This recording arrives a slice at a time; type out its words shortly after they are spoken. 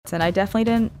And I definitely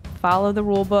didn't follow the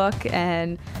rule book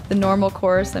and the normal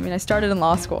course. I mean, I started in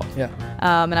law school. Yeah.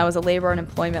 And I was a labor and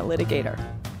employment litigator.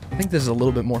 I think this is a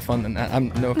little bit more fun than that.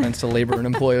 No offense to labor and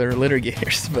employer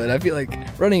litigators, but I feel like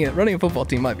running a football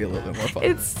team might be a little bit more fun.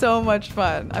 It's so much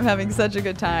fun. I'm having such a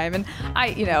good time. And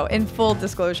in full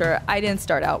disclosure, I didn't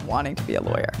start out wanting to be a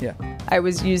lawyer. Yeah. I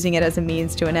was using it as a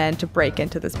means to an end to break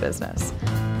into this business.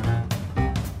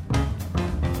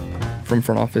 From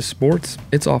Front Office Sports,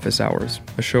 it's Office Hours,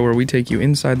 a show where we take you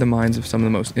inside the minds of some of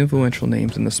the most influential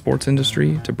names in the sports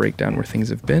industry to break down where things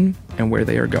have been and where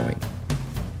they are going.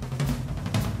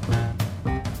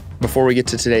 Before we get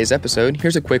to today's episode,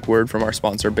 here's a quick word from our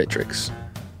sponsor, Bittrex.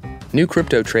 New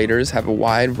crypto traders have a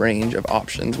wide range of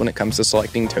options when it comes to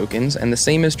selecting tokens, and the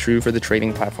same is true for the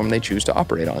trading platform they choose to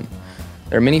operate on.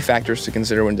 There are many factors to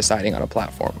consider when deciding on a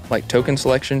platform, like token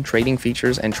selection, trading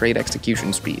features, and trade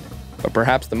execution speed. But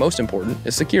perhaps the most important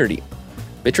is security.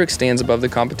 Bittrex stands above the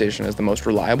competition as the most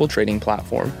reliable trading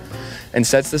platform and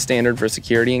sets the standard for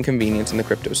security and convenience in the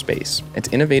crypto space. Its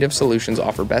innovative solutions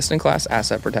offer best-in-class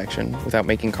asset protection without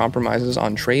making compromises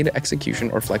on trade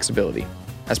execution or flexibility.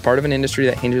 As part of an industry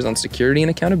that hinges on security and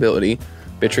accountability,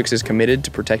 Bittrex is committed to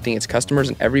protecting its customers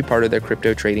in every part of their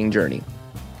crypto trading journey.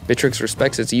 Bittrex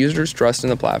respects its users' trust in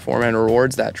the platform and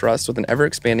rewards that trust with an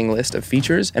ever-expanding list of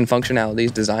features and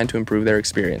functionalities designed to improve their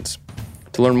experience.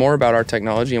 To learn more about our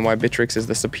technology and why Bittrex is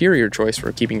the superior choice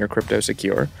for keeping your crypto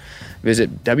secure,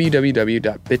 visit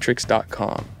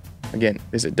www.bittrex.com. Again,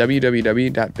 visit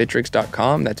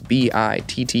www.bittrex.com. That's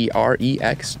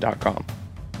BITTREX.com.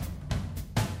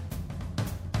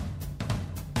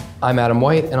 I'm Adam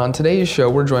White, and on today's show,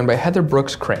 we're joined by Heather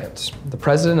Brooks-Krantz, the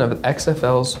president of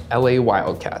XFL's LA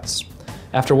Wildcats.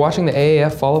 After watching the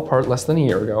AAF fall apart less than a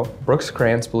year ago,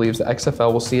 Brooks-Krantz believes the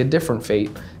XFL will see a different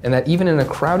fate, and that even in a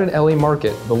crowded LA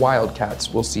market, the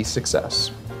Wildcats will see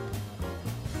success.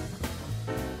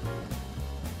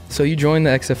 So you joined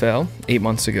the XFL 8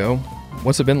 months ago.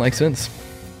 What's it been like since?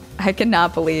 I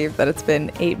cannot believe that it's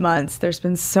been 8 months. There's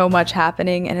been so much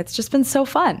happening, and it's just been so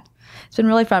fun. It's been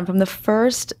really fun. From the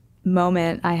first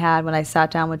moment I had when I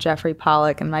sat down with Jeffrey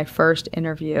Pollack in my first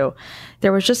interview,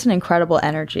 there was just an incredible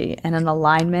energy and an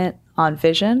alignment on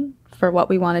vision for what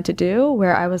we wanted to do,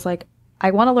 where I was like, I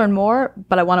want to learn more,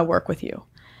 but I want to work with you.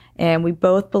 And we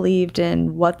both believed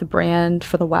in what the brand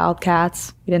for the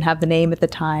Wildcats, we didn't have the name at the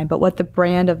time, but what the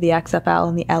brand of the XFL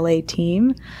and the LA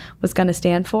team was going to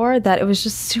stand for, that it was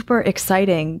just super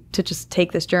exciting to just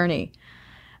take this journey.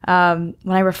 When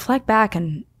I reflect back,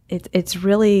 and it's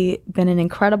really been an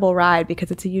incredible ride, because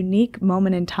it's a unique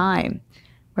moment in time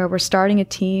where we're starting a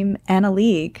team and a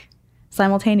league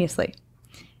simultaneously.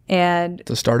 And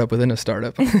it's a startup within a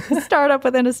startup. A startup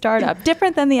within a startup.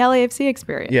 Different than the LAFC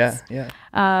experience. Yeah.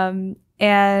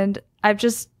 And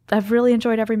I've really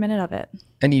enjoyed every minute of it.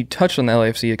 And you touched on the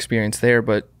LAFC experience there,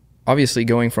 but obviously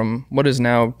going from what is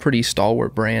now a pretty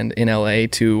stalwart brand in LA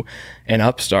to an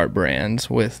upstart brand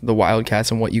with the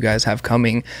Wildcats and what you guys have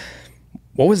coming.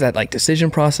 What was that decision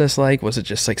process like? Was it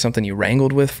just something you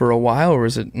wrangled with for a while, or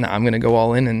was it, I'm going to go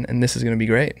all in and this is going to be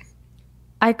great?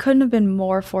 I couldn't have been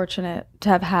more fortunate to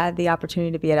have had the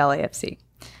opportunity to be at LAFC.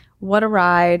 What a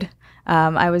ride.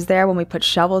 I was there when we put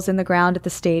shovels in the ground at the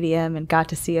stadium and got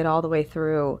to see it all the way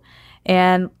through.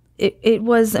 And it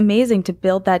was amazing to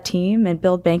build that team and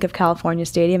build Bank of California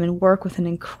Stadium and work with an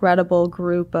incredible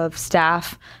group of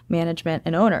staff, management,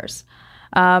 and owners.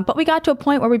 But we got to a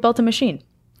point where we built a machine.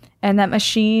 And that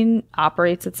machine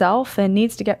operates itself and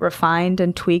needs to get refined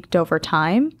and tweaked over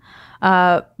time.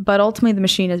 But ultimately, the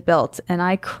machine is built, and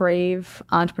I crave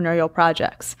entrepreneurial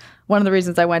projects. One of the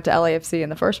reasons I went to LAFC in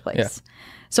the first place. Yeah.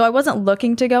 So I wasn't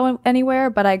looking to go anywhere,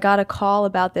 but I got a call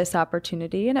about this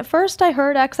opportunity. And at first, I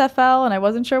heard XFL, and I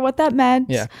wasn't sure what that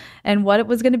meant and what it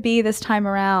was going to be this time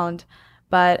around.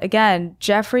 But again,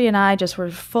 Jeffrey and I just were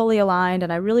fully aligned,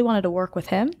 and I really wanted to work with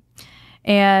him.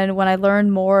 And when I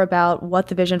learned more about what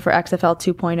the vision for XFL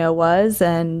 2.0 was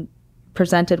and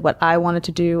presented what I wanted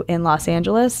to do in Los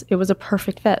Angeles, it was a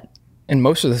perfect fit. And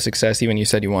most of the success, even you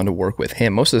said you wanted to work with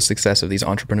him, most of the success of these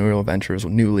entrepreneurial ventures,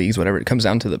 new leagues, whatever, it comes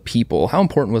down to the people. How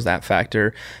important was that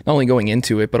factor, not only going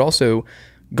into it, but also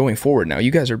going forward now?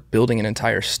 You guys are building an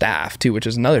entire staff too, which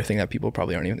is another thing that people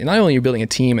probably aren't even, not only you're building a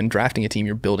team and drafting a team,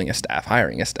 you're building a staff,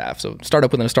 hiring a staff. So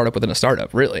startup within a startup within a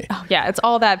startup, really. Oh, yeah, it's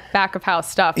all that back of house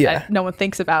stuff that no one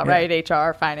thinks about, right?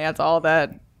 HR, finance, all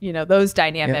that, those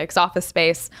dynamics, office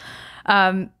space.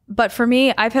 But for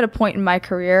me, I've hit a point in my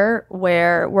career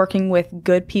where working with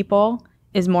good people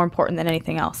is more important than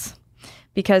anything else.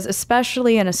 Because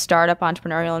especially in a startup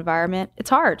entrepreneurial environment, it's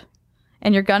hard.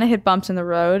 and you're going to hit bumps in the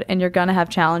road, and you're going to have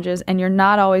challenges, and you're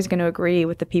not always going to agree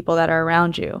with the people that are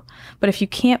around you. But if you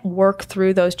can't work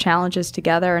through those challenges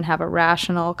together and have a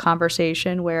rational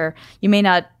conversation where you may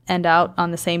not end out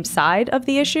on the same side of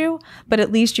the issue, but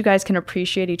at least you guys can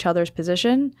appreciate each other's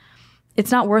position,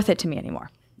 it's not worth it to me anymore.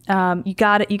 You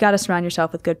got to surround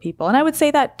yourself with good people. And I would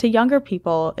say that to younger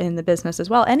people in the business as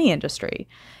well, any industry,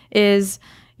 is,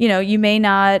 you may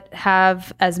not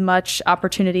have as much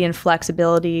opportunity and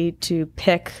flexibility to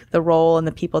pick the role and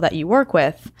the people that you work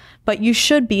with, but you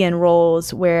should be in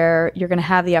roles where you're going to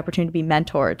have the opportunity to be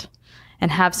mentored and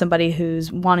have somebody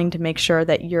who's wanting to make sure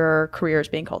that your career is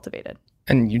being cultivated.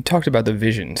 And you talked about the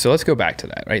vision. So let's go back to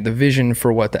that, right? The vision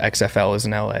for what the XFL is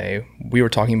in LA. We were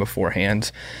talking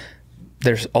beforehand.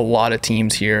 There's a lot of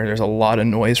teams here. There's a lot of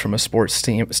noise from a sports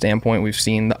standpoint. We've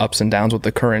seen the ups and downs with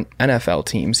the current NFL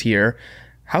teams here.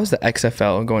 How's the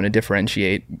XFL going to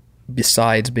differentiate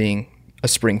besides being a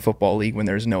spring football league when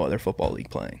there's no other football league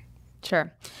playing?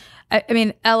 Sure. I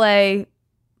mean, LA,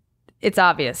 it's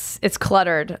obvious. It's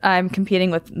cluttered. I'm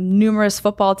competing with numerous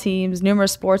football teams,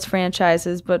 numerous sports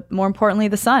franchises, but more importantly,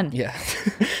 the sun. Yeah.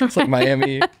 It's like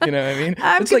Miami, you know what I mean?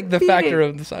 It's like the factor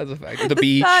of the size of the factor. The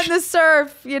beach. Sun, the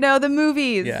surf, the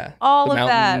movies. Yeah. All the of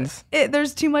mountains. that.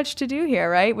 There's too much to do here,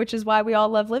 right? Which is why we all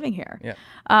love living here.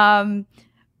 Yeah.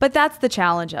 But that's the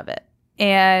challenge of it.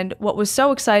 And what was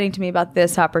so exciting to me about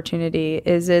this opportunity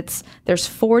is there's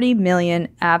 40 million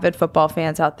avid football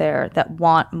fans out there that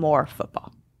want more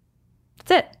football.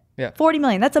 That's it. Yeah. 40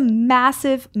 million. That's a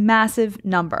massive, massive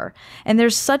number. And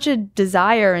there's such a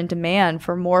desire and demand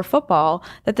for more football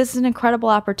that this is an incredible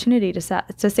opportunity to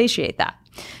satiate that.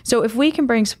 So if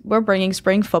we're bringing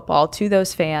spring football to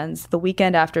those fans the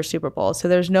weekend after Super Bowl. So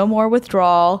there's no more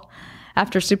withdrawal.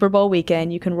 After Super Bowl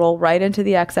weekend, you can roll right into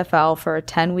the XFL for a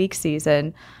 10-week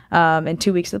season and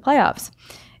 2 weeks of the playoffs.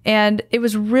 And it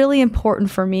was really important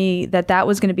for me that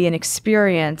was going to be an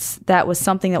experience that was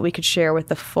something that we could share with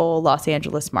the full Los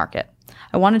Angeles market.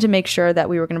 I wanted to make sure that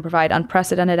we were going to provide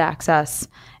unprecedented access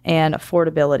and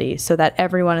affordability so that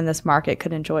everyone in this market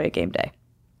could enjoy a game day.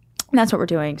 And that's what we're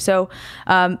doing. So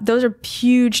those are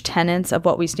huge tenets of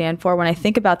what we stand for. When I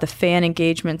think about the fan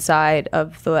engagement side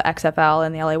of the XFL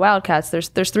and the LA Wildcats,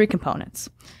 there's three components: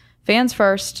 fans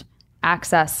first,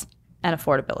 access, and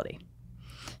affordability.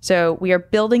 So we are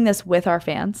building this with our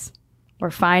fans.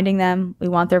 We're finding them. We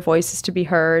want their voices to be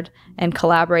heard and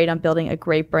collaborate on building a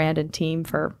great brand and team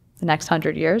for the next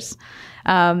 100 years.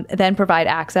 Then provide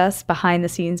access behind the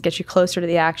scenes, get you closer to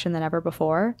the action than ever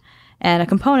before. And a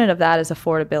component of that is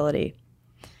affordability.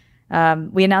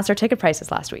 We announced our ticket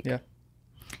prices last week. Yeah.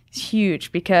 It's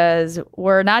huge because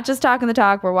we're not just talking the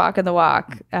talk, we're walking the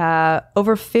walk.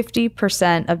 Over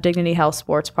 50% of Dignity Health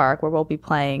Sports Park, where we'll be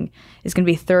playing, is going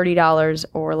to be $30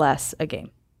 or less a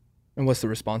game. And what's the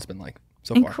response been like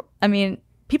so far? I mean,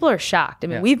 people are shocked. I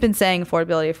mean, we've been saying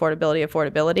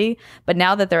affordability, but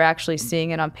now that they're actually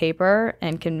seeing it on paper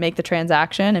and can make the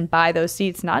transaction and buy those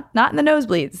seats, not in the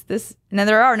nosebleeds. And then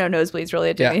there are no nosebleeds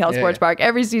really at Dignity Health Sports Park.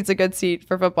 Every seat's a good seat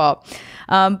for football.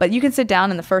 But you can sit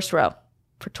down in the first row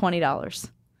for $20.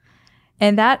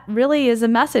 And that really is a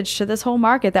message to this whole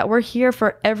market that we're here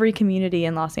for every community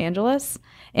in Los Angeles.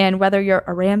 And whether you're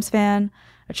a Rams fan,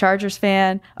 a Chargers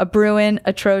fan, a Bruin,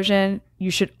 a Trojan,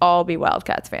 you should all be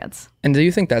Wildcats fans. And do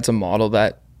you think that's a model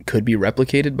that could be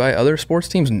replicated by other sports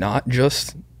teams, not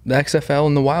just the XFL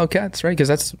and the Wildcats, right? Because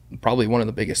that's probably one of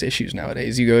the biggest issues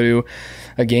nowadays. You go to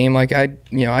a game like I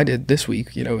did this week,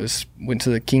 went to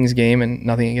the Kings game, and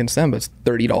nothing against them, but it's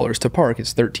 $30 to park.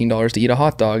 It's $13 to eat a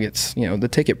hot dog. It's, the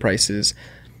ticket prices.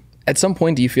 At some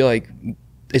point, do you feel like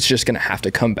it's just going to have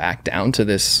to come back down to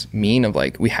this mean of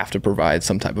like, we have to provide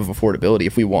some type of affordability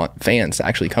if we want fans to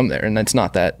actually come there? And that's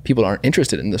not that people aren't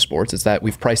interested in the sports. It's that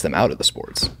we've priced them out of the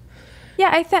sports.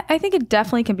 Yeah, I think it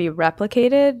definitely can be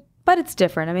replicated, but it's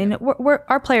different. I mean,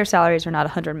 our player salaries are not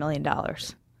 $100 million,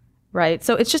 right?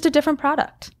 So it's just a different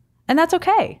product, and that's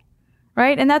okay,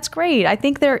 right? And that's great. I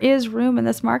think there is room in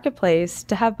this marketplace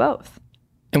to have both.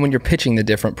 And when you're pitching the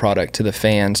different product to the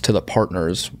fans, to the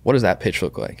partners, what does that pitch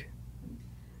look like?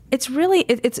 It's really,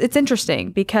 it's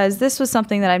interesting because this was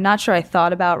something that I'm not sure I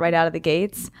thought about right out of the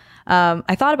gates.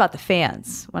 I thought about the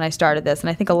fans when I started this, and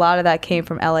I think a lot of that came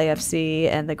from LAFC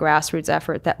and the grassroots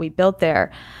effort that we built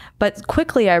there. But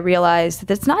quickly I realized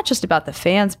that it's not just about the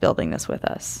fans building this with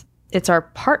us. It's our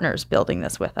partners building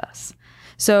this with us.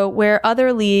 So where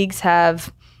other leagues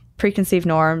have preconceived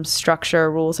norms, structure,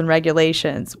 rules, and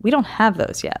regulations, we don't have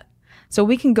those yet. So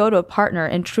we can go to a partner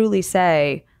and truly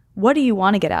say, what do you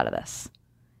want to get out of this?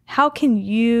 how can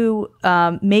you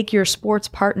make your sports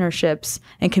partnerships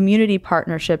and community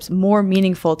partnerships more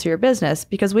meaningful to your business?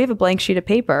 Because we have a blank sheet of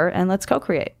paper and let's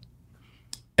co-create.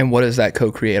 And what does that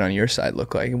co-create on your side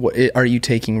look like? Are you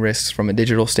taking risks from a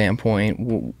digital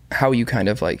standpoint? How are you kind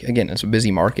of like, again, it's a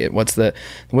busy market. What's the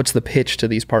pitch to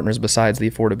these partners besides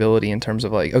the affordability in terms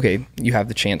of like, okay, you have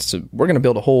the chance to, we're going to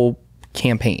build a whole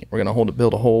campaign. We're going to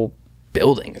build a whole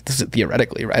building, this is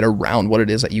theoretically, right, around what it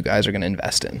is that you guys are going to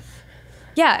invest in.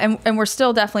 Yeah, and we're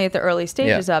still definitely at the early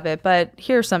stages of it, but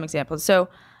here are some examples. So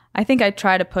I think I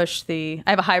try to push I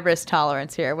have a high risk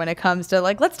tolerance here when it comes to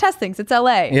like, let's test things. It's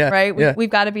LA, right? We've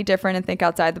got to be different and think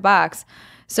outside the box.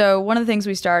 So one of the things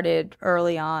we started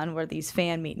early on were these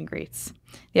fan meet and greets.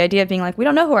 The idea of being like, we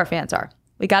don't know who our fans are.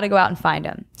 We got to go out and find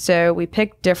them. So we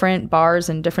picked different bars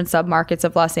in different submarkets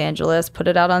of Los Angeles, put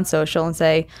it out on social and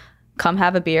say, come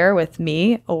have a beer with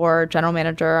me or general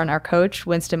manager and our coach,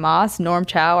 Winston Moss, Norm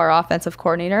Chow, our offensive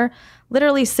coordinator.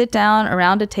 Literally sit down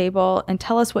around a table and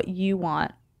tell us what you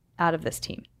want out of this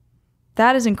team.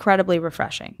 That is incredibly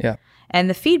refreshing. Yeah. And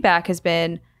the feedback has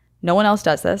been, no one else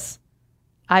does this.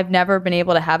 I've never been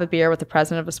able to have a beer with the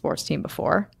president of a sports team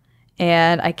before.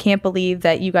 And I can't believe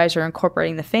that you guys are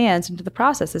incorporating the fans into the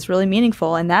process. It's really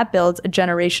meaningful. And that builds a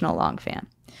generational long fan.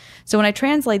 So when I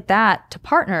translate that to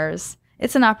partners,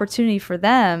 it's an opportunity for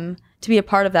them to be a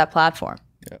part of that platform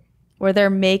where they're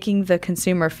making the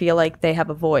consumer feel like they have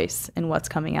a voice in what's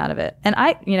coming out of it. And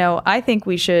I think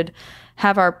we should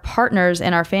have our partners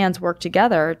and our fans work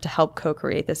together to help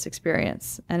co-create this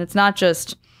experience. And it's not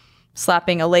just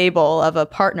slapping a label of a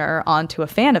partner onto a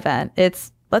fan event.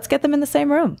 It's let's get them in the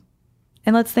same room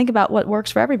and let's think about what works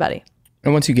for everybody.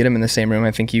 And once you get them in the same room,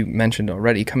 I think you mentioned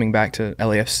already coming back to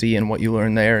LAFC and what you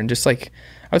learned there and just like,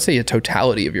 I would say a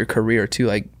totality of your career too.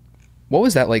 Like, what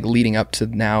was that like leading up to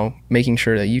now making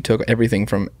sure that you took everything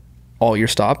from all your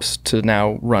stops to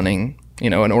now running,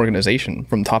 an organization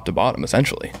from top to bottom,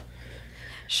 essentially?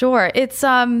 Sure. It's,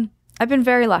 I've been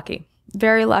very lucky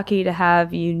to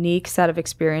have a unique set of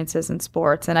experiences in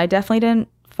sports. And I definitely didn't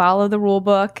follow the rule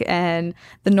book and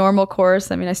the normal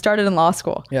course. I mean, I started in law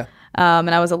school. Yeah. And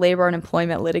I was a labor and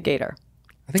employment litigator.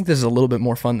 I think this is a little bit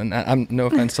more fun than that. I'm no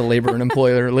offense to labor and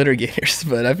employer litigators,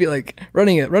 but I feel like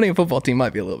running a football team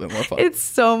might be a little bit more fun. It's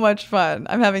so much fun.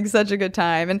 I'm having such a good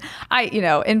time. And I,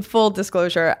 in full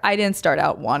disclosure, I didn't start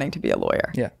out wanting to be a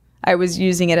lawyer. Yeah. I was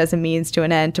using it as a means to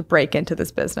an end to break into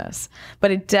this business.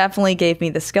 But it definitely gave me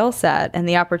the skill set and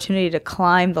the opportunity to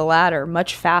climb the ladder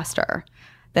much faster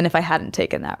than if I hadn't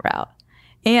taken that route.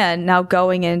 And now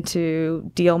going into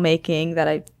deal making that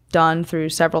I've done through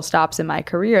several stops in my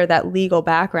career, that legal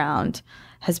background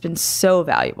has been so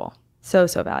valuable, so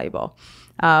valuable.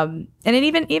 And it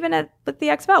even with the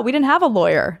XFL, we didn't have a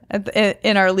lawyer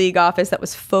in our league office that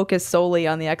was focused solely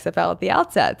on the XFL at the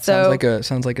outset. So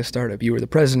sounds like a startup. You were the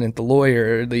president, the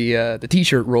lawyer, the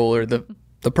t-shirt roller,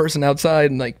 the person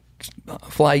outside and like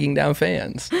flagging down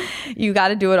fans. You got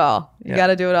to do it all. You got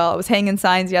to do it all. I was hanging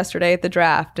signs yesterday at the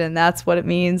draft, and that's what it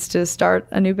means to start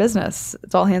a new business.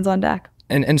 It's all hands on deck.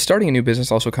 And starting a new business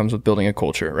also comes with building a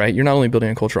culture, right? You're not only building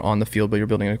a culture on the field, but you're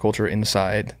building a culture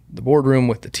inside the boardroom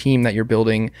with the team that you're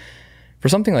building. For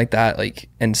something like that, like,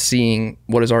 and seeing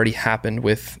what has already happened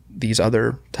with these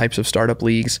other types of startup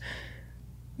leagues,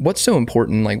 what's so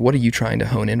important? Like, what are you trying to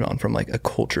hone in on from like a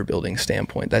culture building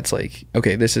standpoint? That's like,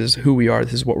 okay, this is who we are.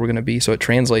 This is what we're going to be. So it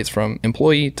translates from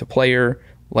employee to player,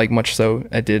 like much so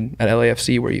it did at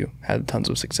LAFC where you had tons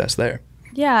of success there.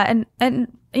 Yeah. And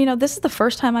this is the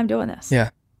first time I'm doing this.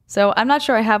 Yeah. So I'm not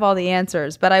sure I have all the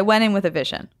answers, but I went in with a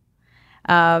vision.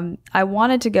 I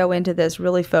wanted to go into this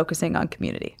really focusing on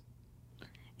community.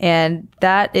 And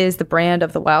that is the brand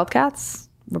of the Wildcats.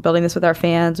 We're building this with our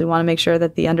fans. We want to make sure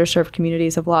that the underserved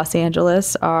communities of Los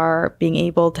Angeles are being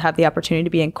able to have the opportunity to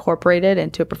be incorporated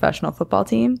into a professional football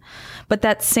team. But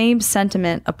that same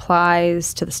sentiment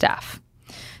applies to the staff.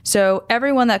 So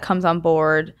everyone that comes on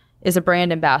board is a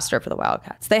brand ambassador for the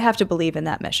Wildcats. They have to believe in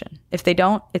that mission. If they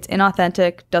don't, it's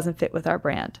inauthentic, doesn't fit with our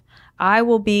brand. I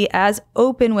will be as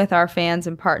open with our fans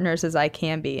and partners as I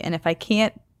can be. And if I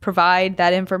can't provide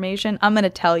that information, I'm going to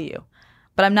tell you.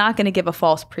 But I'm not going to give a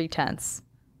false pretense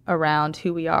around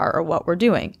who we are or what we're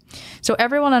doing. So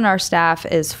everyone on our staff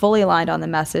is fully aligned on the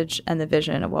message and the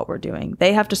vision of what we're doing.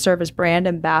 They have to serve as brand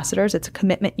ambassadors. It's a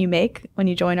commitment you make when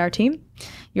you join our team.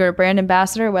 You're a brand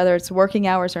ambassador, whether it's working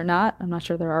hours or not. I'm not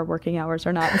sure there are working hours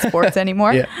or not in sports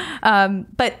anymore.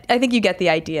 But I think you get the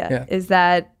idea, is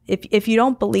that if you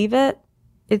don't believe it,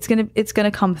 it's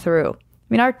gonna come through.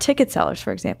 mean, our ticket sellers,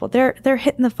 for example, they're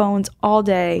hitting the phones all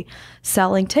day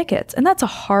selling tickets, and that's a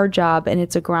hard job and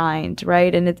it's a grind,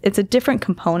 right? And it's a different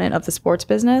component of the sports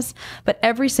business, but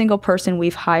every single person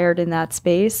we've hired in that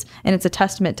space, and it's a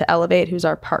testament to Elevate, who's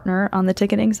our partner on the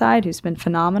ticketing side, who's been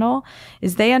phenomenal,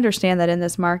 is they understand that in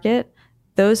this market,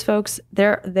 those folks,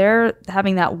 they're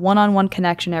having that one-on-one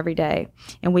connection every day.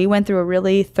 And we went through a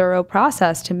really thorough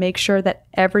process to make sure that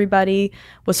everybody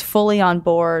was fully on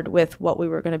board with what we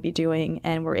were going to be doing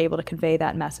and were able to convey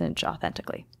that message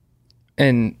authentically.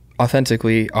 And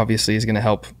authentically, obviously, is going to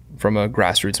help from a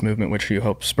grassroots movement, which you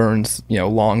hope spurns,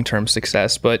 long-term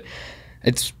success. But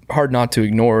it's hard not to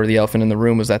ignore the elephant in the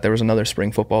room was that there was another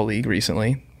spring football league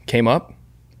recently, came up,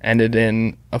 ended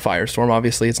in a firestorm.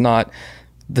 Obviously, it's not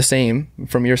the same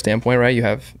from your standpoint, right? You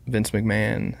have Vince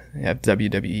McMahon, you have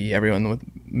WWE, everyone with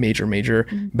major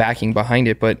backing behind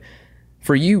it. But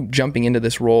for you jumping into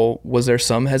this role, was there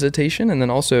some hesitation? And then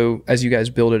also, as you guys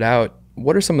build it out,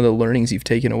 what are some of the learnings you've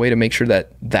taken away to make sure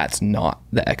that that's not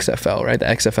the XFL, right? The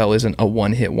XFL isn't a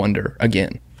one-hit wonder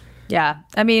again. Yeah.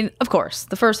 I mean, of course,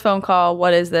 the first phone call,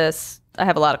 what is this? I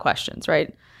have a lot of questions,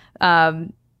 right?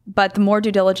 But the more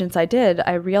due diligence I did,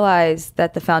 I realized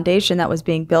that the foundation that was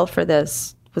being built for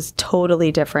this was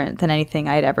totally different than anything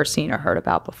I had ever seen or heard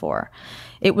about before.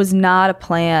 It was not a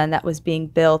plan that was being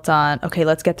built on, okay,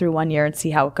 let's get through 1 year and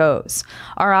see how it goes.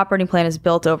 Our operating plan is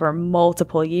built over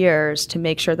multiple years to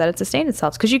make sure that it sustains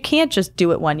itself, because you can't just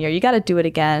do it 1 year. You got to do it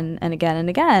again and again and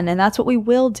again, and that's what we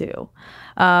will do.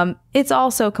 It's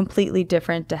also completely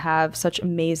different to have such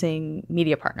amazing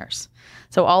media partners.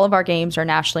 So all of our games are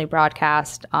nationally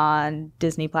broadcast on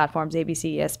Disney platforms,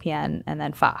 ABC, ESPN, and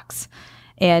then Fox.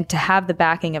 And to have the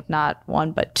backing of not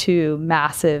one, but two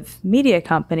massive media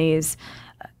companies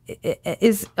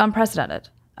is unprecedented.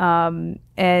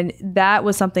 And that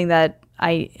was something that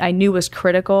I knew was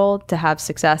critical to have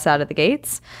success out of the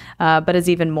gates, but is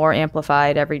even more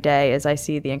amplified every day as I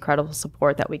see the incredible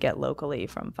support that we get locally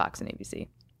from Fox and ABC.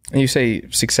 And you say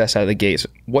success out of the gates.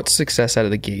 What's success out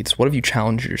of the gates? What have you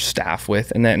challenged your staff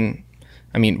with? And then,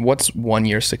 I mean, what's 1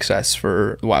 year success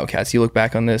for the Wildcats? You look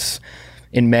back on this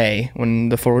in May when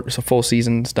the full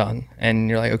season's done and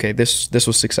you're like, okay, this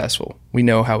was successful. We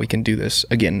know how we can do this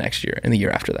again next year and the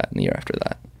year after that and the year after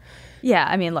that. Yeah,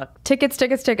 I mean, look, tickets.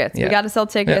 Yeah. We got to sell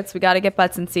tickets. Yeah. We got to get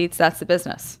butts and seats. That's the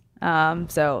business.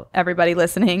 So everybody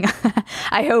listening,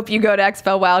 I hope you go to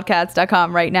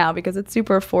xflwildcats.com right now because it's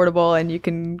super affordable and you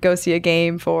can go see a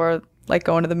game for like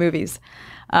going to the movies.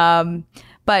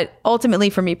 But ultimately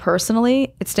for me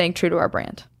personally, it's staying true to our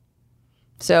brand.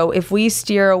 So if we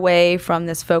steer away from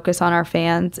this focus on our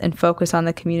fans and focus on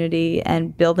the community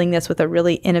and building this with a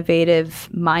really innovative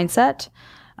mindset,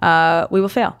 we will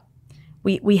fail.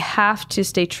 We have to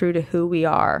stay true to who we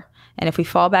are. And if we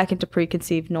fall back into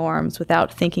preconceived norms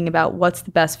without thinking about what's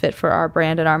the best fit for our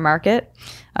brand and our market,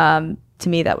 to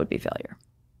me, that would be failure.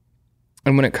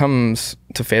 And when it comes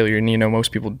to failure, and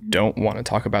most people don't want to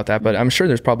talk about that, but I'm sure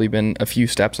there's probably been a few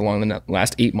steps along the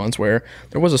last 8 months where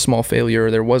there was a small failure,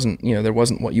 or there wasn't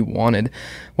what you wanted.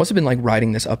 What's it been like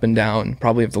riding this up and down,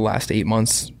 probably of the last 8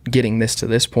 months, getting this to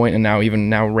this point, and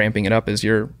now ramping it up as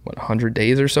you're 100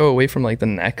 days or so away from like the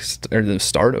next or the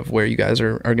start of where you guys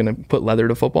are going to put leather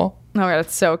to football? Oh,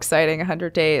 that's so exciting!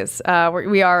 100 days.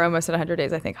 We are almost at 100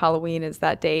 days. I think Halloween is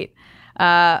that date.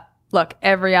 Look,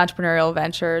 every entrepreneurial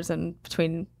ventures, and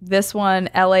between this one,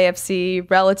 LAFC,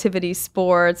 Relativity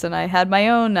Sports, and I had my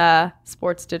own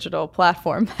sports digital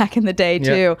platform back in the day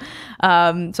too.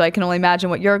 So I can only imagine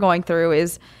what you're going through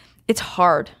it's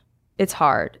hard. It's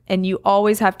hard. And you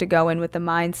always have to go in with the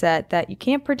mindset that you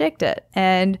can't predict it.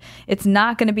 And it's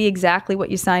not going to be exactly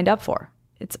what you signed up for.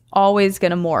 It's always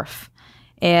going to morph.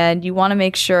 And you want to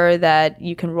make sure that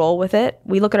you can roll with it.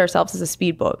 We look at ourselves as a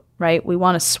speedboat, right? We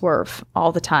want to swerve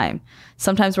all the time.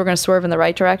 Sometimes we're going to swerve in the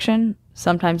right direction,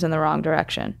 sometimes in the wrong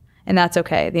direction. And that's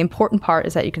okay. The important part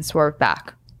is that you can swerve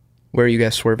back. Where are you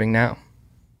guys swerving now?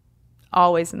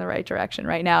 Always in the right direction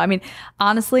right now. I mean,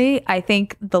 honestly, I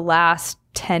think the last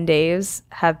 10 days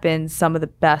have been some of the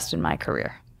best in my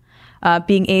career.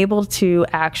 Being able to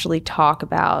actually talk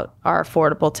about our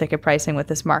affordable ticket pricing with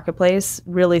this marketplace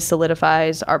really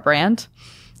solidifies our brand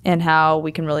and how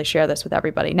we can really share this with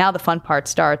everybody. Now the fun part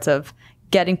starts of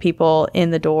getting people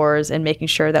in the doors and making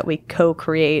sure that we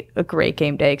co-create a great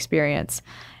game day experience.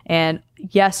 And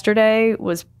yesterday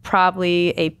was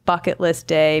probably a bucket list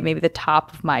day, maybe the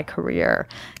top of my career,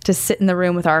 to sit in the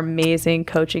room with our amazing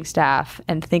coaching staff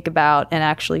and think about and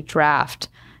actually draft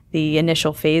the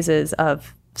initial phases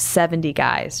of 70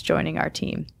 guys joining our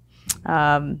team.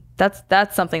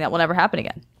 That's something that will never happen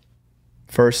again.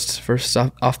 First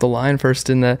off the line, first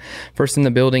in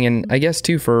the building. And I guess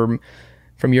too, for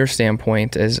From your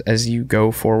standpoint, as you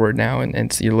go forward now,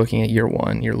 and you're looking at year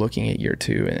 1, you're looking at year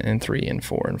 2 and 3 and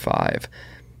 4 and 5,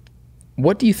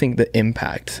 what do you think the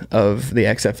impact of the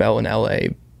XFL in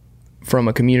LA from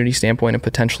a community standpoint, and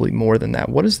potentially more than that,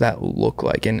 what does that look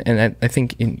like? And I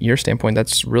think in your standpoint,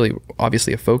 that's really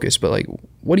obviously a focus, but like,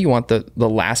 what do you want the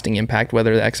lasting impact,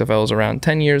 whether the XFL is around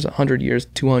 10 years, 100 years,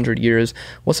 200 years,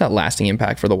 what's that lasting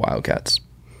impact for the Wildcats?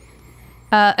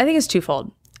 I think it's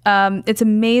twofold. It's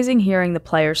amazing hearing the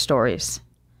player stories.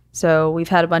 So we've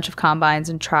had a bunch of combines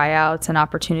and tryouts and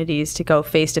opportunities to go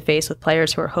face to face with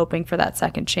players who are hoping for that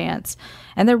second chance.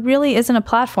 And there really isn't a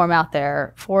platform out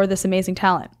there for this amazing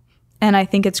talent. And I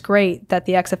think it's great that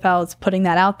the XFL is putting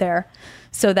that out there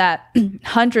so that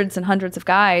hundreds and hundreds of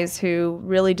guys who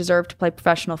really deserve to play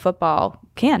professional football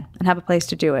can and have a place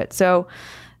to do it. So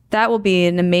that will be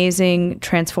an amazing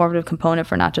transformative component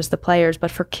for not just the players, but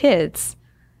for kids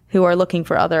who are looking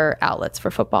for other outlets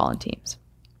for football and teams.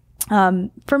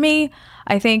 For me,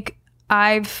 I think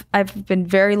I've been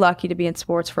very lucky to be in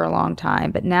sports for a long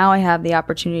time, but now I have the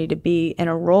opportunity to be in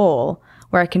a role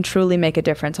where I can truly make a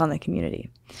difference on the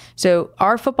community. So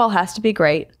our football has to be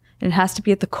great, and it has to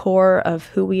be at the core of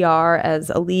who we are as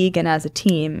a league and as a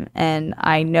team. And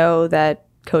I know that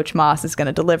Coach Moss is going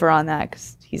to deliver on that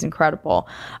because he's incredible.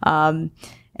 And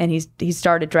he's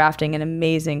started drafting an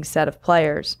amazing set of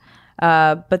players.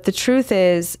 But the truth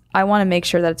is, I want to make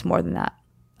sure that it's more than that.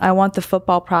 I want the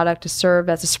football product to serve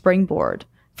as a springboard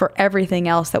for everything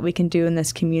else that we can do in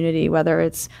this community, whether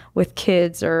it's with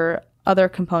kids or other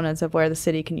components of where the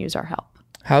city can use our help.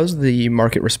 How's the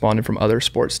market responded from other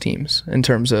sports teams in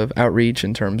terms of outreach,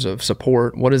 in terms of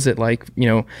support? What is it like? You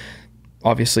know,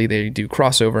 obviously they do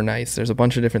crossover nights. There's a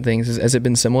bunch of different things. Has it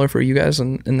been similar for you guys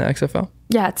in the XFL?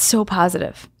 Yeah, it's so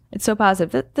positive. It's so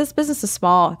positive. This business is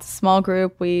small. It's a small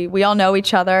group. We all know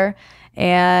each other,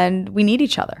 and we need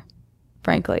each other,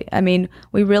 frankly. I mean,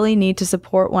 we really need to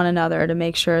support one another to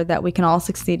make sure that we can all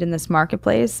succeed in this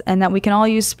marketplace and that we can all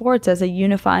use sports as a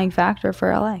unifying factor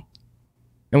for LA.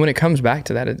 And when it comes back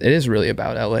to that, it is really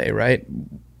about LA, right?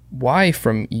 Why,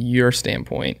 from your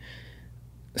standpoint,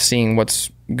 seeing what's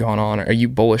gone on, are you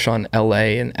bullish on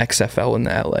LA and XFL in the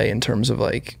LA in terms of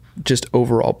like just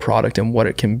overall product and what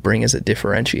it can bring as a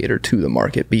differentiator to the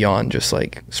market beyond just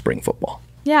like spring football?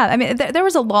 Yeah, I mean, there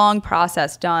was a long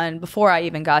process done before I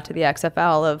even got to the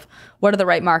XFL of what are the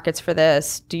right markets for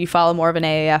this? Do you follow more of an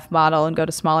AAF model and go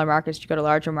to smaller markets? Do you go to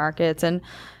larger markets? And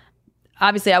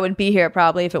obviously, I wouldn't be here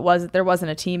probably if there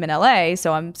wasn't a team in LA,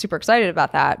 so I'm super excited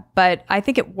about that. But I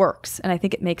think it works, and I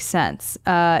think it makes sense.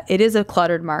 It is a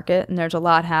cluttered market, and there's a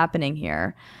lot happening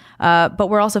here. But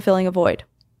we're also filling a void.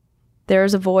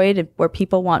 There's a void where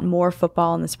people want more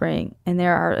football in the spring, and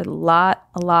there are a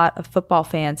lot of football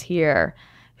fans here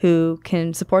who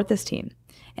can support this team.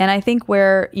 And I think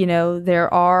where, you know,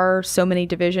 there are so many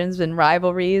divisions and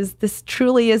rivalries, this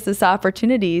truly is this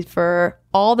opportunity for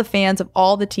all the fans of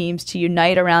all the teams to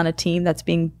unite around a team that's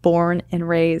being born and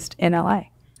raised in LA.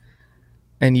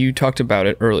 And you talked about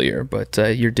it earlier, but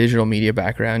your digital media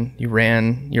background, you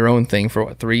ran your own thing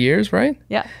for 3 years, right?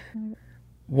 Yeah.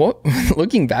 What,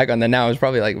 looking back on that now, I was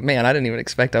probably like, man, I didn't even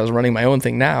expect I was running my own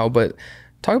thing now. But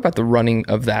talk about the running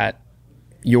of that,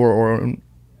 your own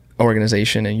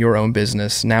organization and your own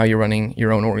business. Now you're running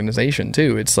your own organization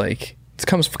too. It's like, it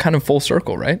comes kind of full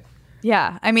circle, right?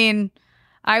 Yeah. I mean,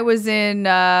 I was in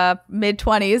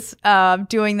mid-20s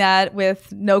doing that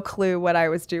with no clue what I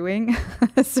was doing.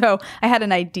 So I had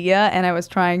an idea and I was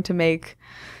trying to make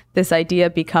this idea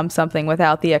become something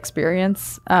without the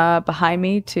experience behind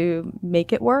me to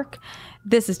make it work.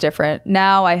 This is different.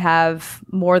 Now I have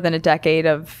more than a decade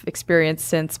of experience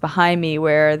since behind me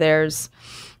where there's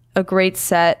a great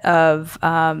set of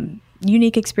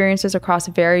unique experiences across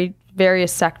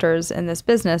various sectors in this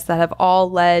business that have all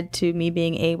led to me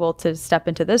being able to step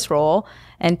into this role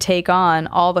and take on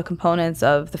all the components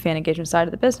of the fan engagement side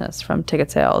of the business, from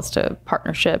ticket sales to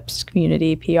partnerships,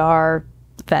 community, PR,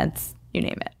 events, you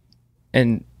name it.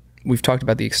 And we've talked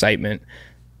about the excitement,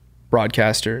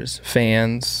 broadcasters,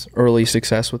 fans, early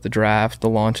success with the draft, the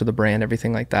launch of the brand,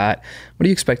 everything like that. What do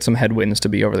you expect some headwinds to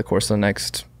be over the course of the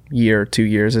next year, 2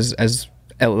 years as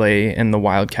LA and the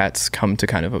Wildcats come to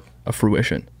kind of a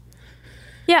fruition?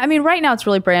 Yeah, I mean, right now it's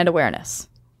really brand awareness.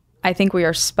 I think we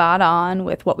are spot on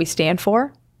with what we stand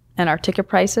for and our ticket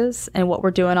prices and what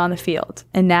we're doing on the field.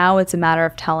 And now it's a matter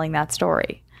of telling that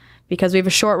story because we have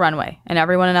a short runway and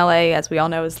everyone in LA, as we all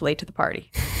know, is late to the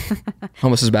party.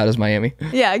 Almost as bad as Miami.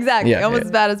 Yeah, exactly. Almost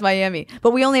as bad as Miami.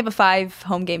 But we only have a 5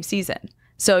 home game season,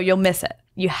 so you'll miss it.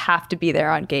 You have to be there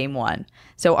on game 1.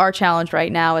 So our challenge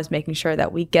right now is making sure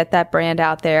that we get that brand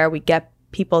out there, we get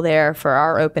people there for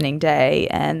our opening day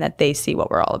and that they see what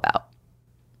we're all about.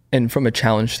 And from a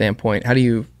challenge standpoint, how do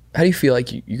you feel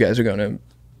like you guys are going to,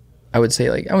 I would say,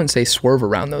 like, I wouldn't say swerve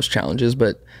around those challenges,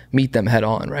 but meet them head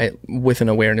on, right? With an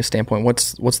awareness standpoint,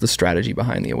 what's the strategy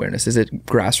behind the awareness? Is it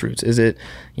grassroots? Is it,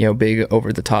 big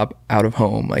over the top, out of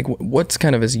home? Like, what's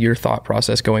kind of is your thought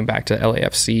process going back to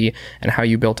LAFC and how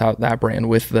you built out that brand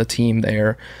with the team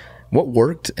there? What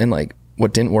worked and like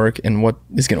what didn't work and what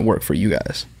is going to work for you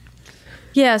guys?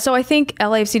 Yeah, so I think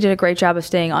LAFC did a great job of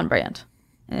staying on brand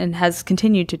and has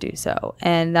continued to do so.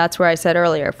 And that's where I said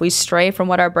earlier, if we stray from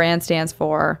what our brand stands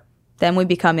for, then we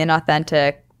become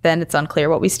inauthentic, then it's unclear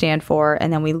what we stand for,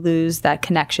 and then we lose that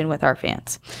connection with our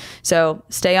fans. So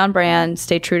stay on brand,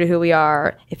 stay true to who we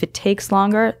are. If it takes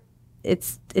longer,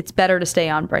 it's better to stay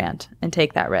on brand and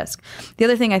take that risk. The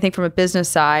other thing I think from a business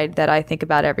side that I think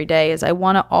about every day is I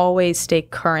want to always stay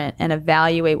current and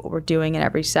evaluate what we're doing in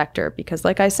every sector, because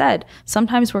like I said,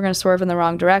 sometimes we're going to swerve in the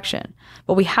wrong direction,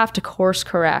 but we have to course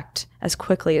correct as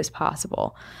quickly as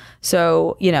possible.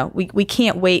 So, we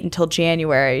can't wait until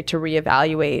January to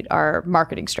reevaluate our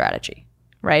marketing strategy,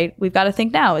 right? We've got to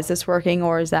think now, is this working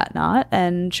or is that not?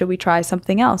 And should we try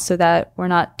something else so that we're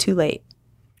not too late?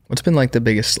 What's been like the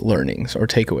biggest learnings or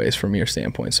takeaways from your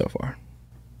standpoint so far?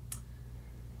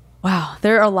 Wow,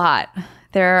 there are a lot.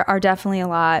 There are definitely a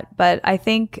lot, but I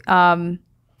think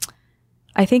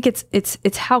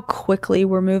it's how quickly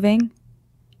we're moving,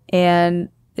 and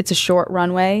it's a short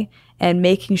runway, and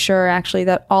making sure actually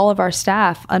that all of our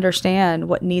staff understand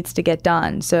what needs to get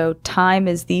done. So time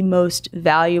is the most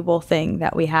valuable thing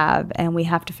that we have, and we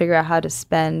have to figure out how to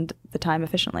spend the time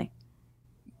efficiently.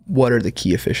 What are the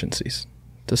key efficiencies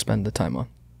to spend the time on?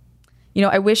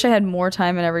 I wish I had more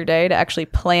time in every day to actually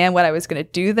plan what I was going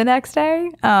to do the next day.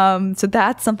 So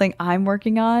that's something I'm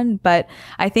working on. But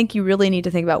I think you really need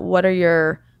to think about what are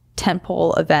your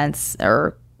tentpole events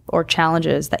or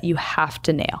challenges that you have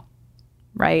to nail,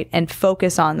 right? And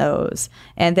focus on those.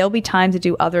 And there'll be time to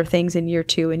do other things in year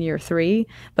 2 and year 3,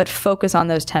 but focus on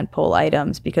those tentpole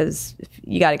items because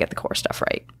you got to get the core stuff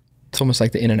right. It's almost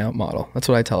like the In-N-Out model. That's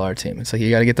what I tell our team. It's like you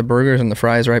got to get the burgers and the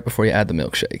fries right before you add the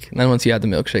milkshake. And then once you add the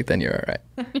milkshake, then you're all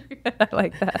right. I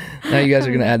like that. Now you guys are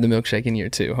going to add the milkshake in year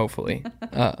 2, hopefully.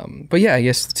 But yeah, I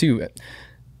guess too,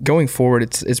 going forward,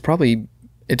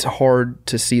 it's hard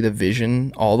to see the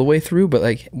vision all the way through, but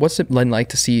like, what's it been like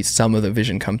to see some of the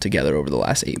vision come together over the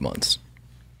last 8 months?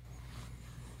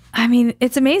 I mean,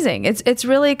 it's amazing. It's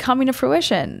really coming to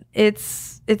fruition. It's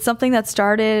something that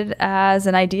started as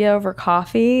an idea over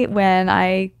coffee when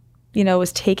I,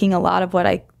 was taking a lot of what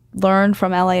I learned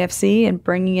from LAFC and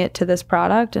bringing it to this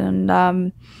product. And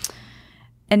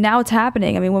now it's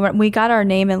happening. I mean, when we got our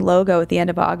name and logo at the end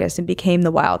of August and became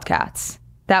the Wildcats,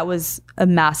 that was a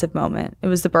massive moment. It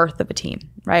was the birth of a team,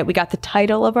 right? We got the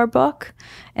title of our book,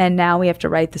 and now we have to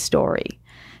write the story.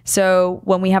 So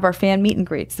when we have our fan meet and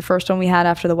greets, the first one we had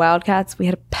after the Wildcats, we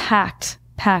had a packed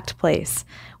place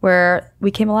where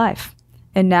we came alive.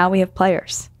 And now we have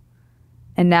players.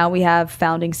 And now we have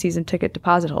founding season ticket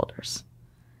deposit holders,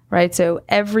 right? So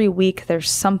every week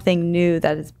there's something new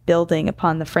that is building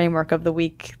upon the framework of the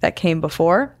week that came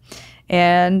before.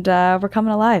 And we're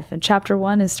coming alive. And chapter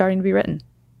 1 is starting to be written.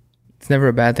 It's never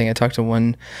a bad thing. I talked to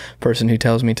one person who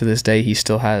tells me to this day he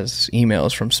still has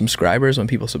emails from subscribers when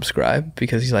people subscribe,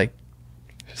 because he's like,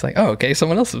 oh, okay,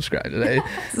 someone else subscribed today.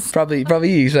 probably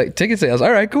he's like, ticket sales.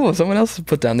 All right, cool. Someone else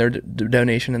put down their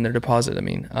donation and their deposit. I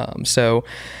mean, so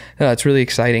it's really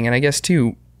exciting. And I guess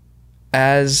too,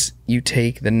 as you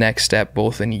take the next step,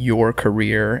 both in your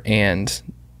career and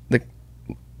the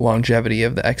longevity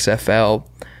of the XFL,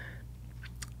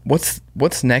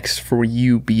 what's next for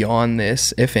you beyond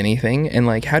this, if anything? And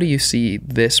like, how do you see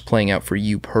this playing out for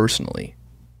you personally?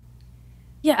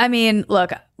 Yeah, I mean,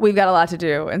 look, we've got a lot to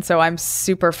do. And so I'm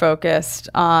super focused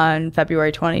on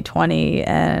February 2020.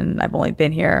 And I've only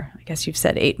been here, I guess you've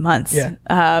said 8 months. Yeah.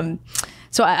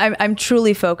 So I'm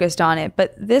truly focused on it.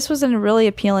 But this was a really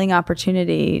appealing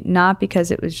opportunity, not because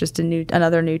it was just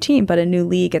another new team, but a new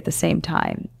league at the same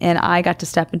time. And I got to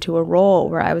step into a role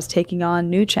where I was taking on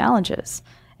new challenges.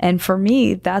 And for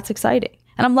me, that's exciting.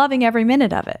 And I'm loving every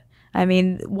minute of it. I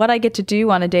mean, what I get to do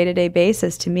on a day-to-day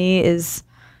basis to me is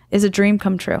a dream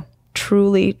come true.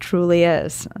 Truly, truly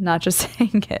is. I'm not just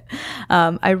saying it.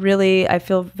 I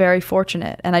feel very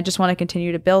fortunate, and I just want to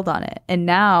continue to build on it. And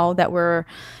now that we're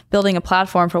building a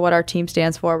platform for what our team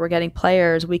stands for, we're getting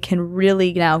players, we can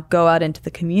really now go out into the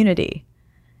community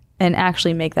and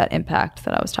actually make that impact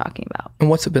that I was talking about. And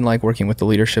what's it been like working with the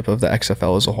leadership of the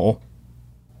XFL as a whole?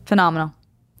 Phenomenal.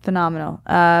 Phenomenal.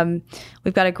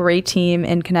 We've got a great team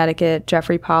in Connecticut.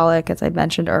 Jeffrey Pollack, as I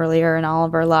mentioned earlier, and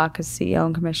Oliver Luck as CEO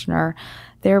and commissioner.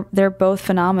 They're both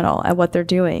phenomenal at what they're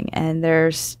doing, and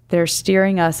they're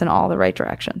steering us in all the right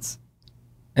directions.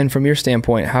 And from your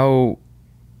standpoint, how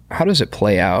does it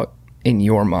play out in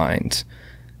your mind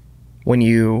when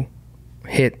you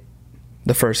hit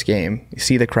the first game? You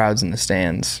see the crowds in the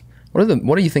stands. What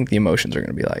do you think the emotions are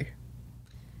going to be like?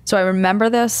 So I remember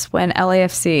this when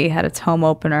LAFC had its home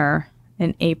opener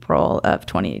in April of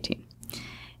 2018.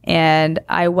 And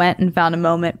I went and found a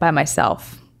moment by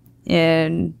myself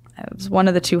it was one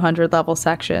of the 200 level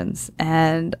sections.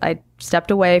 And I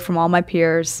stepped away from all my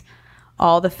peers,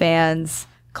 all the fans,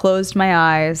 closed my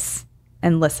eyes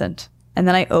and listened. And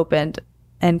then I opened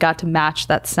and got to match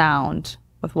that sound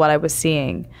with what I was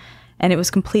seeing. And it was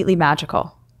completely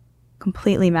magical.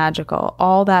 Completely magical.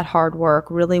 All that hard work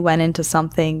really went into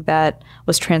something that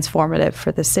was transformative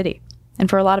for the city and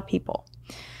for a lot of people.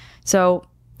 So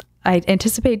I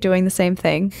anticipate doing the same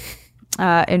thing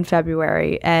in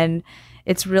February. And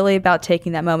it's really about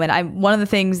taking that moment. One of the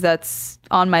things that's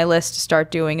on my list to start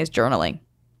doing is journaling.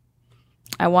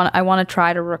 I want to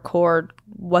try to record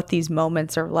what these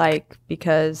moments are like,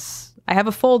 because I have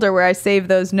a folder where I save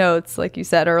those notes, like you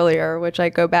said earlier, which I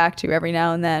go back to every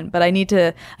now and then. But I need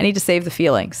to save the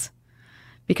feelings,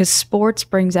 because sports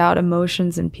brings out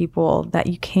emotions in people that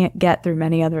you can't get through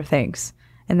many other things.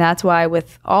 And that's why,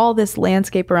 with all this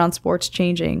landscape around sports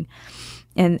changing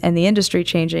and the industry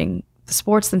changing, the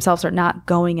sports themselves are not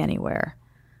going anywhere,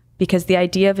 because the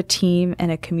idea of a team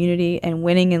and a community and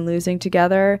winning and losing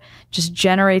together just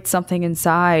generates something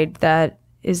inside that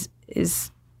is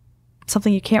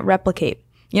something you can't replicate.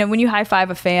 You know, when you high five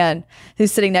a fan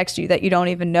who's sitting next to you that you don't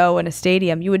even know in a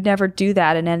stadium, you would never do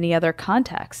that in any other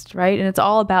context, right? And it's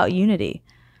all about unity.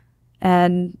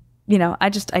 And, you know, I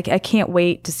can't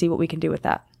wait to see what we can do with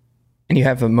that. And you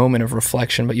have a moment of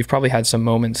reflection, but you've probably had some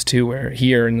moments too where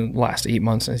here in the last 8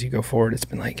 months, as you go forward, it's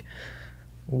been like,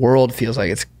 world feels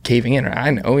like it's caving in.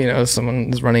 I know, you know,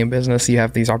 someone is running a business, you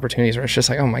have these opportunities where it's just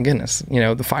like, oh my goodness, you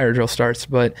know, the fire drill starts.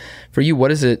 But for you,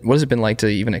 what has it been like to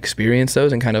even experience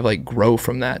those and kind of like grow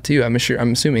from that too? I'm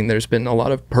assuming there's been a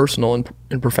lot of personal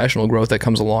and professional growth that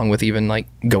comes along with even like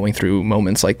going through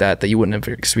moments like that you wouldn't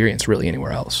have experienced really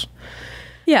anywhere else.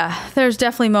 Yeah, there's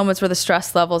definitely moments where the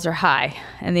stress levels are high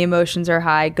and the emotions are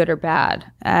high, good or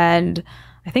bad. And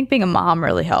I think being a mom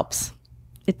really helps.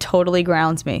 It totally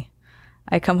grounds me.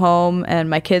 I come home and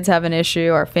my kids have an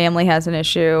issue, our family has an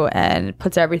issue, and it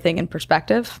puts everything in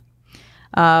perspective.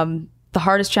 The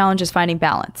hardest challenge is finding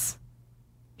balance,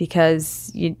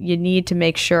 because you need to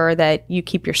make sure that you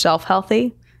keep yourself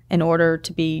healthy in order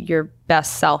to be your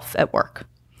best self at work.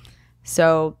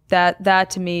 So that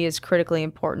to me is critically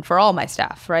important for all my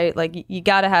staff, right? Like you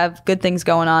got to have good things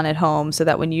going on at home so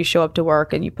that when you show up to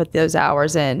work and you put those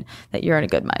hours in, that you're in a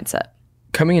good mindset.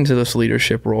 Coming into this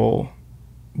leadership role,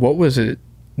 what was it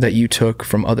that you took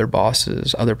from other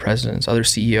bosses, other presidents, other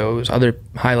CEOs, other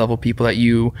high-level people that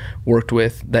you worked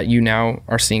with that you now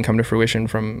are seeing come to fruition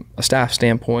from a staff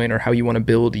standpoint, or how you want to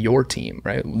build your team,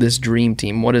 right? This dream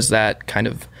team, what has that kind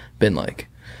of been like?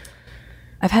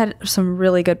 I've had some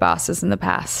really good bosses in the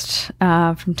past,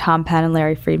 from Tom Penn and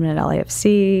Larry Friedman at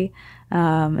LAFC,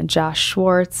 and Josh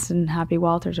Schwartz and Happy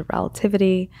Walters of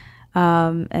Relativity,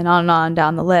 and on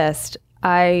down the list.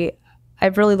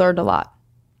 I've really learned a lot.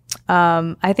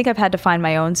 I think I've had to find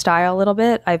my own style a little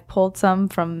bit. I've pulled some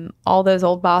from all those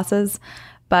old bosses,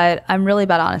 but I'm really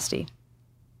about honesty.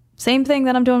 Same thing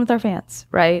that I'm doing with our fans,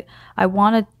 right?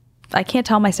 I can't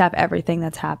tell my staff everything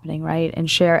that's happening, right?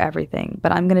 And share everything,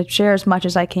 but I'm going to share as much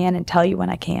as I can and tell you when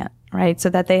I can't, right? So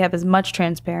that they have as much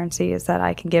transparency as that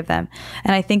I can give them.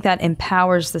 And I think that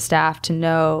empowers the staff to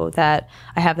know that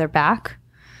I have their back,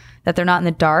 that they're not in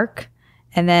the dark,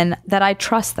 and then that I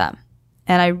trust them.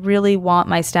 And I really want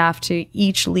my staff to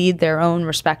each lead their own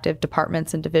respective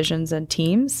departments and divisions and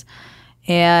teams.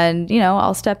 And, you know,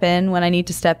 I'll step in when I need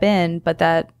to step in, but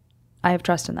that I have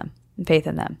trust in them and faith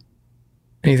in them.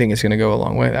 Anything is going to go a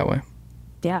long way that way.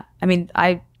 Yeah. I mean,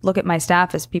 I look at my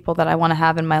staff as people that I want to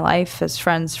have in my life as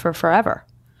friends for forever.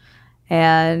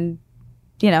 And,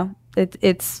 you know,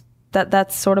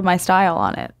 that's sort of my style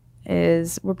on it,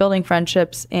 is we're building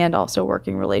friendships and also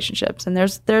working relationships. And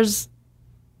there's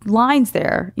lines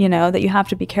there, you know, that you have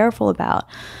to be careful about.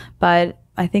 But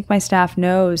I think my staff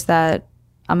knows that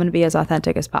I'm going to be as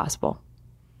authentic as possible.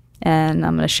 And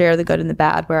I'm going to share the good and the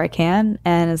bad where I can.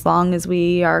 And as long as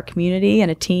we are a community and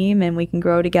a team and we can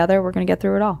grow together, we're going to get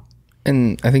through it all.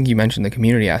 And I think you mentioned the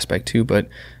community aspect too, but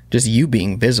just you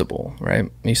being visible, right?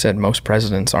 You said most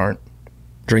presidents aren't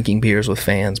drinking beers with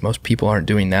fans. Most people aren't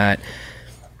doing that.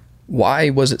 Why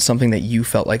was it something that you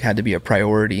felt like had to be a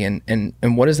priority? And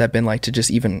what has that been like to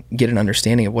just even get an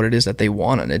understanding of what it is that they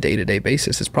want on a day-to-day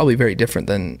basis? It's probably very different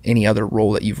than any other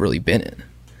role that you've really been in.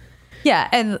 Yeah,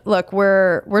 and look,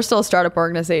 we're still a startup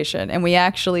organization, and we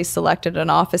actually selected an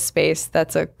office space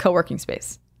that's a co-working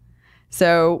space.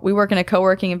 So we work in a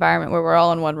co-working environment where we're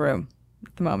all in one room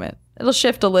at the moment. It'll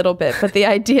shift a little bit, but the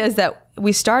idea is that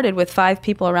we started with 5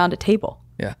 people around a table.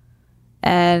 Yeah.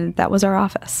 And that was our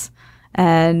office.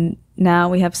 And now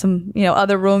we have some,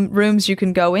 other rooms you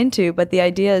can go into, but the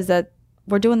idea is that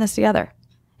we're doing this together.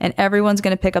 And everyone's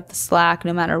going to pick up the slack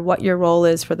no matter what your role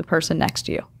is for the person next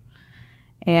to you.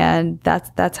 And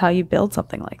that's how you build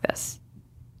something like this,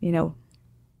 And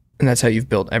that's how you've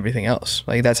built everything else.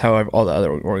 Like that's how all the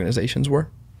other organizations were.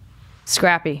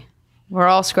 Scrappy. We're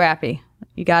all scrappy.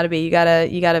 You gotta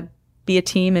be a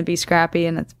team and be scrappy.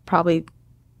 And it's probably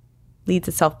leads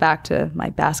itself back to my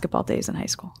basketball days in high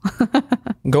school.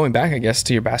 Going back, I guess,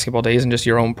 to your basketball days and just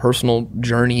your own personal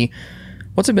journey,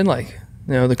 what's it been like?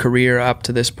 The career up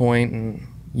to this point and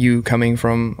you coming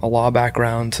from a law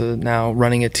background to now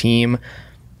running a team,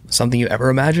 something you ever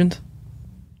imagined?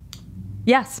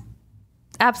 Yes,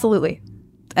 absolutely.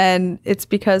 And it's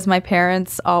because my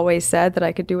parents always said that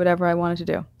I could do whatever I wanted to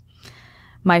do.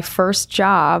 My first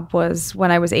job was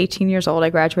when I was 18 years old. I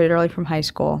graduated early from high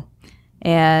school.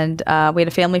 And we had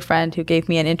a family friend who gave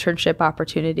me an internship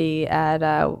opportunity at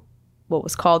what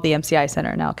was called the MCI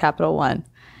Center, now Capital One.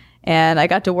 And I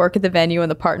got to work at the venue on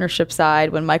the partnership side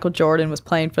when Michael Jordan was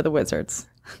playing for the Wizards.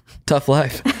 Tough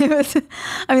life.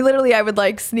 Literally, I would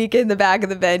sneak in the back of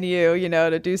the venue,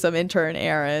 to do some intern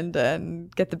errand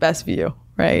and get the best view,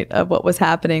 right, of what was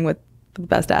happening with the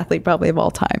best athlete probably of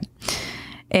all time.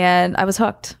 And I was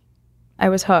hooked.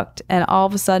 And all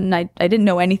of a sudden, I didn't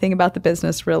know anything about the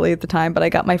business really at the time, but I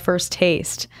got my first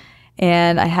taste.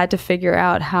 And I had to figure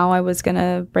out how I was going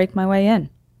to break my way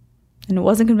in. And it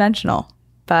wasn't conventional.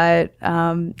 But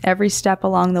every step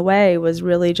along the way was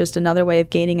really just another way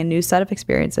of gaining a new set of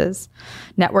experiences,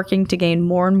 networking to gain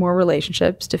more and more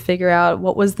relationships, to figure out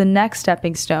what was the next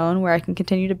stepping stone where I can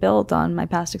continue to build on my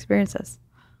past experiences.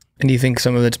 And do you think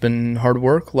some of it's been hard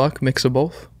work, luck, mix of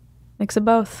both? Mix of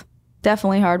both.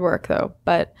 Definitely hard work, though.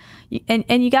 But you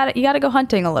got to go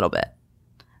hunting a little bit.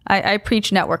 I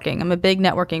preach networking. I'm a big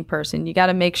networking person. You got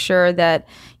to make sure that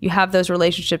you have those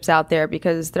relationships out there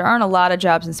because there aren't a lot of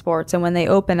jobs in sports. And when they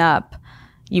open up,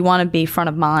 you want to be front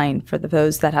of mind for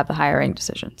those that have the hiring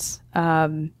decisions.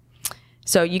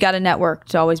 So you got to network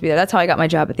to always be there. That's how I got my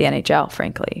job at the NHL,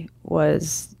 frankly,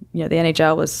 was, the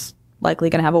NHL was likely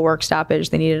going to have a work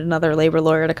stoppage. They needed another labor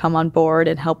lawyer to come on board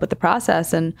and help with the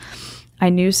process. And I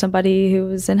knew somebody who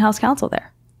was in-house counsel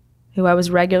there, who I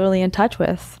was regularly in touch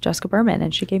with, Jessica Berman,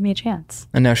 and she gave me a chance.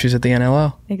 And now she's at the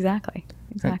NLL. Exactly.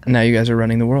 Now you guys are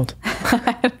running the world.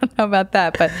 I don't know about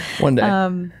that, but one day.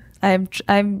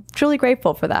 I'm truly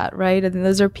grateful for that, right? And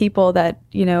those are people that,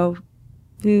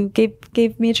 who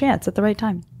gave me a chance at the right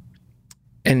time.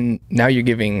 And now you're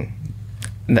giving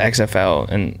the XFL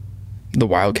and the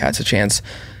Wildcats a chance.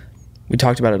 We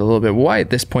talked about it a little bit. Why at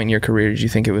this point in your career did you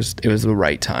think it was the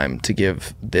right time to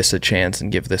give this a chance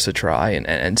and give this a try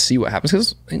and see what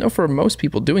happens? Because, for most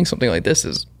people doing something like this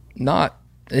is not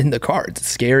in the cards. It's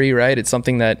scary, right? It's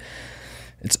something that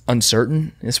it's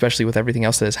uncertain, especially with everything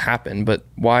else that has happened. But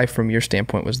why, from your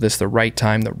standpoint, was this the right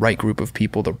time, the right group of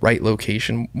people, the right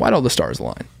location? Why'd all the stars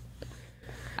align?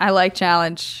 I like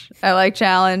challenge. I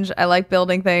like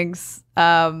building things.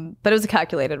 But it was a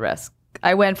calculated risk.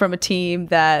 I went from a team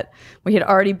that we had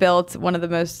already built one of the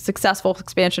most successful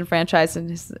expansion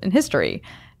franchises in history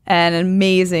and an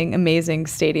amazing, amazing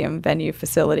stadium venue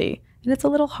facility. And it's a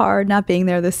little hard not being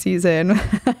there this season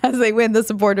as they win the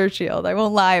Supporters' Shield. I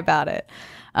won't lie about it.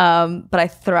 But I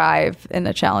thrive in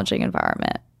a challenging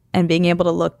environment. And being able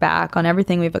to look back on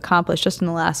everything we've accomplished just in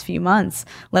the last few months,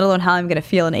 let alone how I'm going to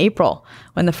feel in April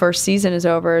when the first season is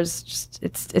over, is just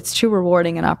it's too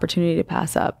rewarding an opportunity to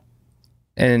pass up.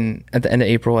 And at the end of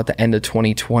April, at the end of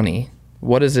 2020,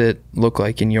 what does it look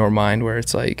like in your mind where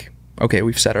it's like, okay,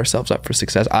 we've set ourselves up for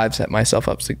success. I've set myself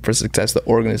up for success. The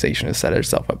organization has set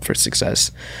itself up for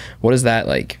success. What is that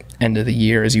like end of the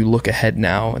year as you look ahead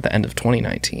now at the end of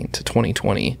 2019 to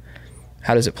 2020?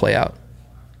 How does it play out?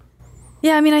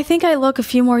 Yeah, I think I look a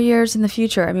few more years in the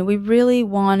future. We really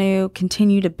want to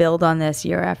continue to build on this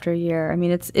year after year.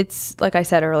 It's like I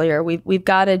said earlier, we've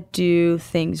got to do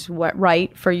things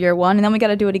right for year one, and then we got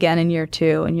to do it again in year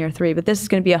 2 and year 3. But this is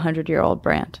going to be a 100-year-old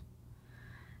brand.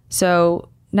 So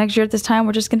next year at this time,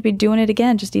 we're just going to be doing it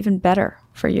again, just even better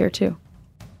for year 2.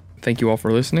 Thank you all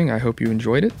for listening. I hope you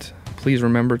enjoyed it. Please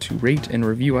remember to rate and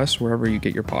review us wherever you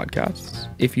get your podcasts.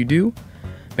 If you do,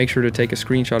 Make sure to take a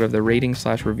screenshot of the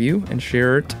rating/review and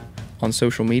share it on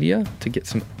social media to get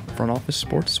some front office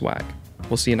sports swag.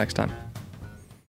 We'll see you next time.